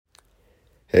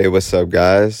Hey, what's up,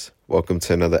 guys? Welcome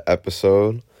to another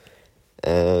episode.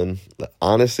 And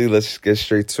honestly, let's get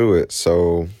straight to it.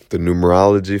 So, the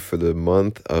numerology for the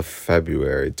month of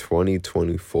February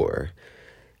 2024.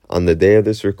 On the day of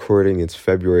this recording, it's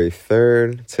February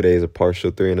 3rd. Today is a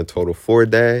partial 3 and a total 4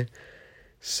 day.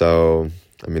 So,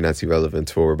 that's irrelevant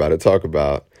to what we're about to talk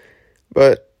about.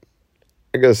 But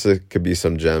I guess it could be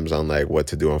some gems on like what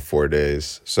to do on 4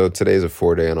 days. So, today's a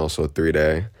 4 day and also a 3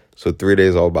 day. So 3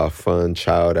 days all about fun,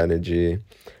 child energy,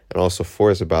 and also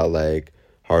 4 is about like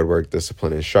hard work,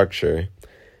 discipline, and structure.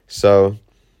 So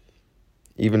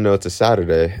even though it's a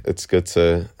Saturday, it's good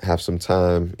to have some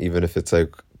time, even if it's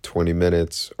like 20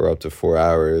 minutes or up to 4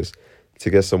 hours,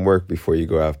 to get some work before you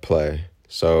go have play.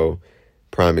 So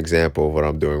prime example of what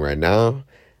I'm doing right now.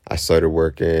 I started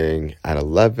working at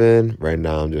 11. Right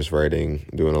now I'm just doing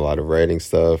a lot of writing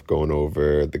stuff, going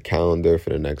over the calendar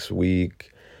for the next week.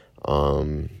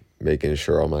 Making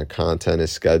sure all my content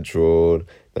is scheduled.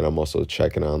 Then I'm also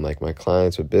checking on like my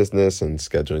clients with business and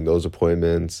scheduling those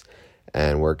appointments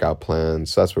and workout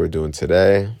plans. So that's what we're doing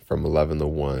today from 11 to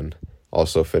 1.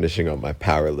 Also finishing up my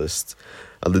power list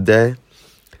of the day.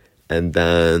 And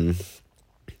then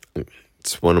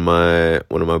it's one of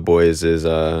my boys is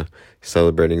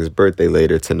celebrating his birthday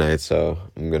later tonight, so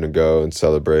I'm going to go and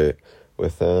celebrate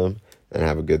with him and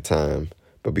have a good time.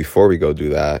 But before we go do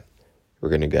that, we're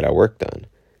going to get our work done.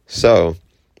 So,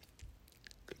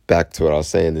 back to what I was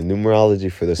saying, the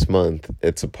numerology for this month,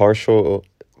 it's a partial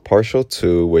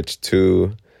 2, which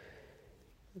 2,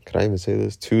 could I even say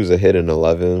this? 2 is a hidden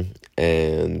 11,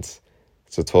 and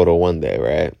it's a total 1 day,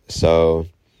 right? So,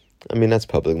 that's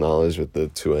public knowledge with the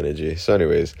 2 energy. So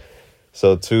anyways,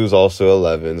 so 2 is also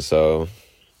 11, so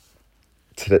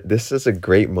this is a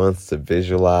great month to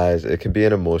visualize. It can be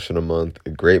an emotional month, a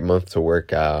great month to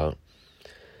work out.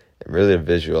 And really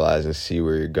visualize and see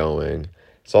where you're going.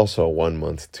 It's also a 1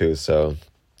 month too, so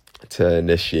to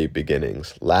initiate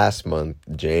beginnings. Last month,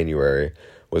 January,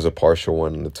 was a partial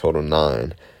 1 and a total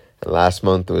 9. And last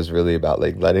month was really about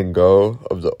like letting go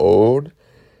of the old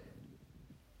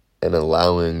and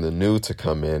allowing the new to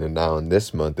come in. And now in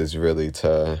this month is really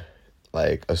to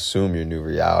like assume your new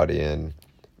reality and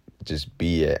just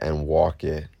be it and walk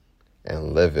it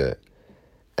and live it.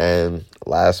 And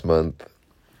last month,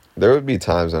 there would be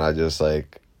times when I just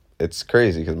like, it's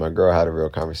crazy because my girl had a real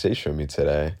conversation with me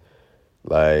today.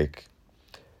 Like,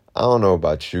 I don't know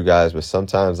about you guys, but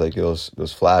sometimes like those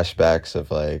flashbacks of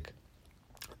like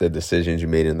the decisions you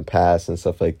made in the past and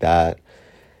stuff like that.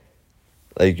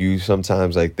 Like you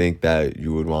sometimes like think that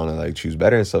you would want to like choose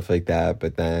better and stuff like that.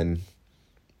 But then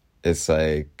it's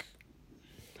like,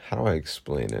 how do I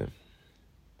explain it?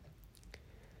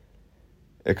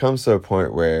 It comes to a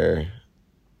point where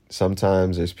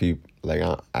sometimes there's people like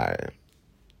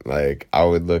I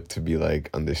would look to be like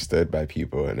understood by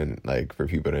people and then like for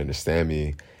people to understand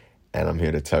me. And I'm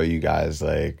here to tell you guys,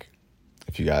 like,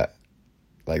 if you got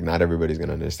like, not everybody's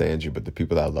gonna understand you, but the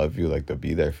people that love you, like, they'll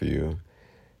be there for you.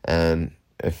 And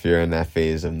if you're in that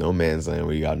phase of no man's land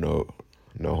where you got no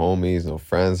homies, no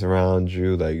friends around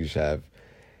you, like you should have,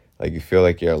 like you feel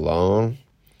like you're alone,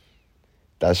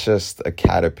 that's just a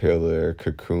caterpillar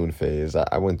cocoon phase.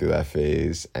 I went through that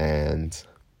phase, and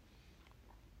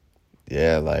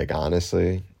yeah, like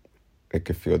honestly, it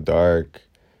could feel dark,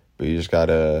 but you just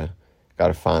gotta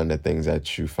find the things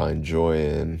that you find joy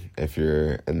in. If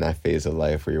you're in that phase of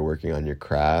life where you're working on your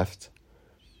craft,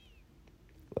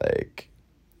 like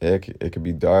it could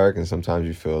be dark and sometimes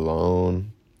you feel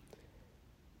alone,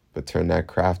 but turn that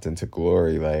craft into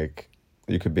glory. Like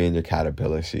you could be in your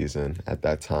caterpillar season at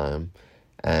that time.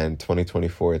 And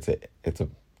 2024, it's a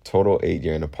total 8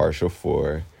 year and a partial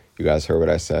 4. You guys heard what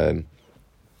I said.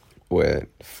 With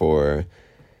 4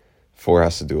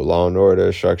 has to do with law and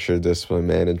order, structure, discipline,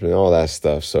 management, all that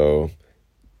stuff. So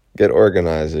get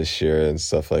organized this year and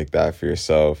stuff like that for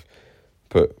yourself.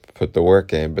 Put the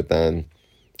work in. But then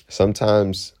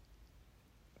sometimes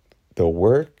the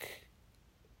work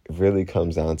really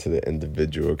comes down to the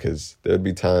individual, because there'd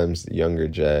be times, younger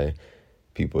Jay,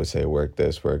 people would say work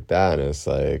this, work that, and it's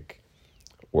like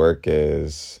work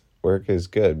is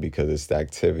good because it's the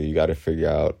activity. You got to figure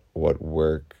out what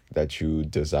work that you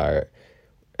desire.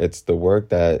 It's the work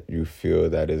that you feel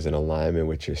that is in alignment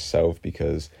with yourself,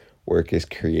 because work is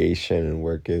creation and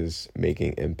work is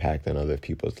making impact on other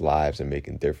people's lives and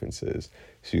making differences.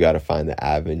 So you got to find the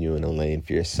avenue and a lane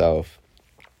for yourself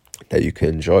that you can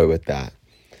enjoy with that,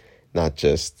 not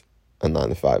just a 9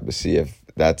 to 5. But see, if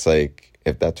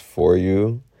that's for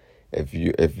you, if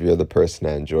you're the person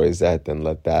that enjoys that, then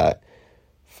let that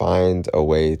find a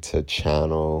way to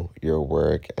channel your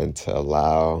work and to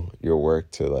allow your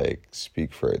work to like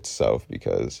speak for itself,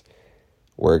 because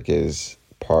Work is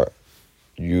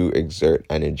you exert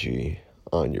energy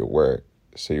on your work,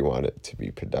 so you want it to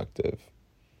be productive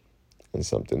and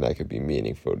something that could be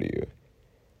meaningful to you.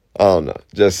 I don't know.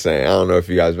 Just saying. I don't know if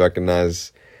you guys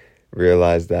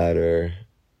realize that, or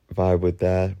vibe with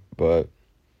that, but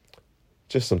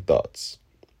just some thoughts.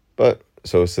 But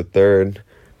so it's the third.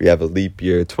 We have a leap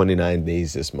year, 29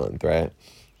 days this month, right?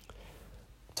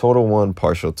 Total 1,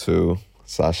 partial 2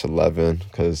 /11,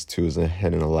 because 2 is a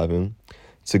hit in 11.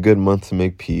 It's a good month to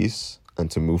make peace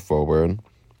and to move forward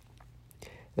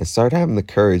and start having the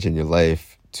courage in your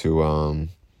life to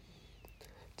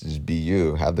just be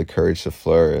you. Have the courage to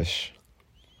flourish.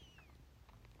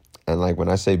 And like when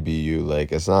I say be you,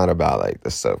 like it's not about like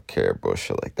the self-care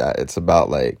bullshit like that. It's about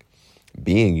like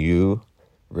being you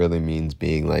really means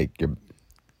being like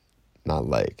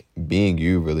being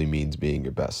you really means being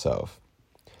your best self.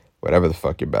 Whatever the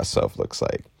fuck your best self looks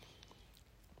like.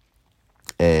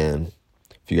 And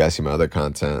if you guys see my other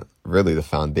content, really the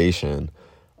foundation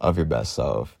of your best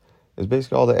self is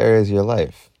basically all the areas of your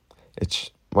life.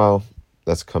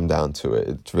 Let's come down to it.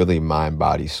 It's really mind,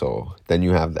 body, soul. Then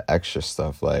you have the extra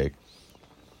stuff like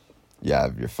you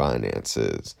have your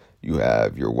finances, you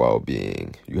have your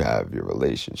well-being, you have your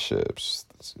relationships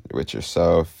with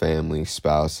yourself, family,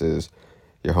 spouses,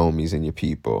 your homies and your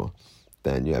people.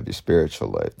 Then you have your spiritual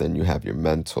life. Then you have your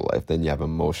mental life. Then you have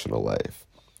emotional life.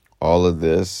 All of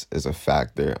this is a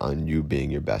factor on you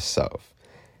being your best self.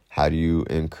 How do you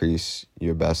increase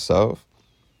your best self?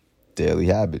 Daily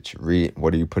habits. Read.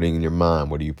 What are you putting in your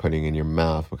mind? What are you putting in your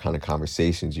mouth? What kind of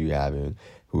conversations are you having?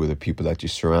 Who are the people that you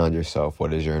surround yourself?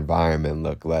 What does your environment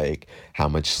look like? How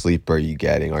much sleep are you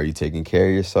getting? Are you taking care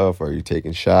of yourself? Are you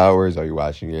taking showers? Are you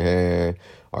washing your hair?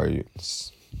 Are you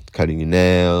cutting your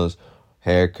nails?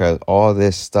 Haircut? All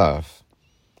this stuff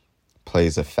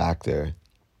plays a factor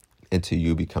into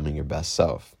you becoming your best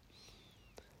self.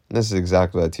 And this is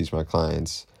exactly what I teach my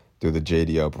clients through the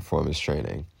JDO performance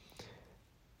training.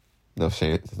 No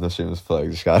shameless plug.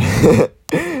 Just got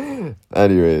it.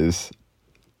 Anyways,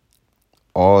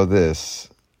 all this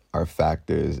are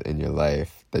factors in your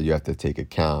life that you have to take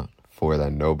account for,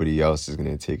 that nobody else is going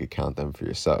to take account them for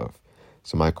yourself.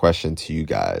 So my question to you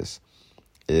guys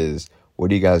is,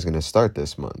 what are you guys going to start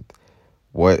this month?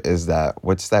 What's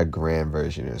that grand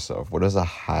version of yourself? What is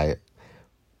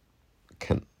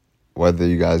whether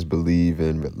you guys believe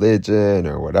in religion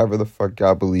or whatever the fuck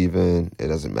y'all believe in, it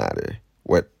doesn't matter.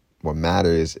 What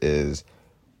matters is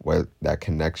what that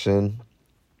connection.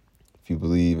 If you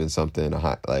believe in something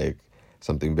like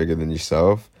something bigger than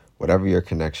yourself, whatever your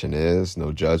connection is,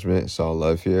 no judgment, it's all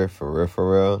love here, for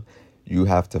real. You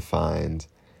have to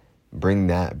bring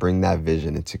that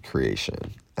vision into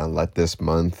creation, and let this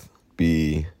month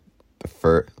be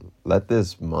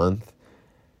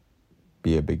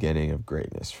a beginning of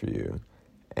greatness for you.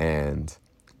 And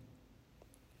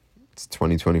it's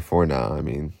 2024 now. I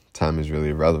mean, time is really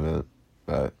irrelevant,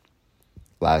 but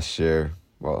last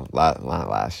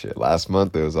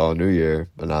month it was all New Year,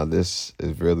 but now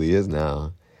really is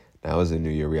now. Now is a new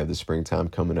year. We have the springtime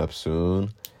coming up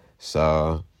soon.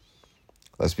 So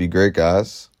let's be great,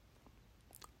 guys.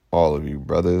 All of you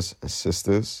brothers and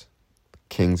sisters,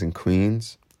 kings and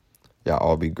queens, y'all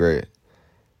all be great.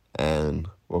 And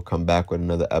we'll come back with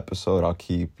another episode. I'll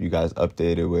keep you guys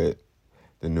updated with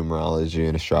the numerology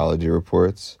and astrology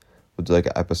reports. We'll do like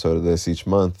an episode of this each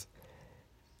month.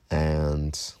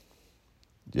 And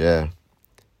yeah,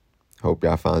 hope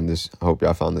y'all found this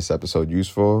episode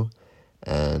useful,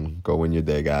 and go win your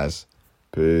day, guys.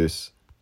 Peace.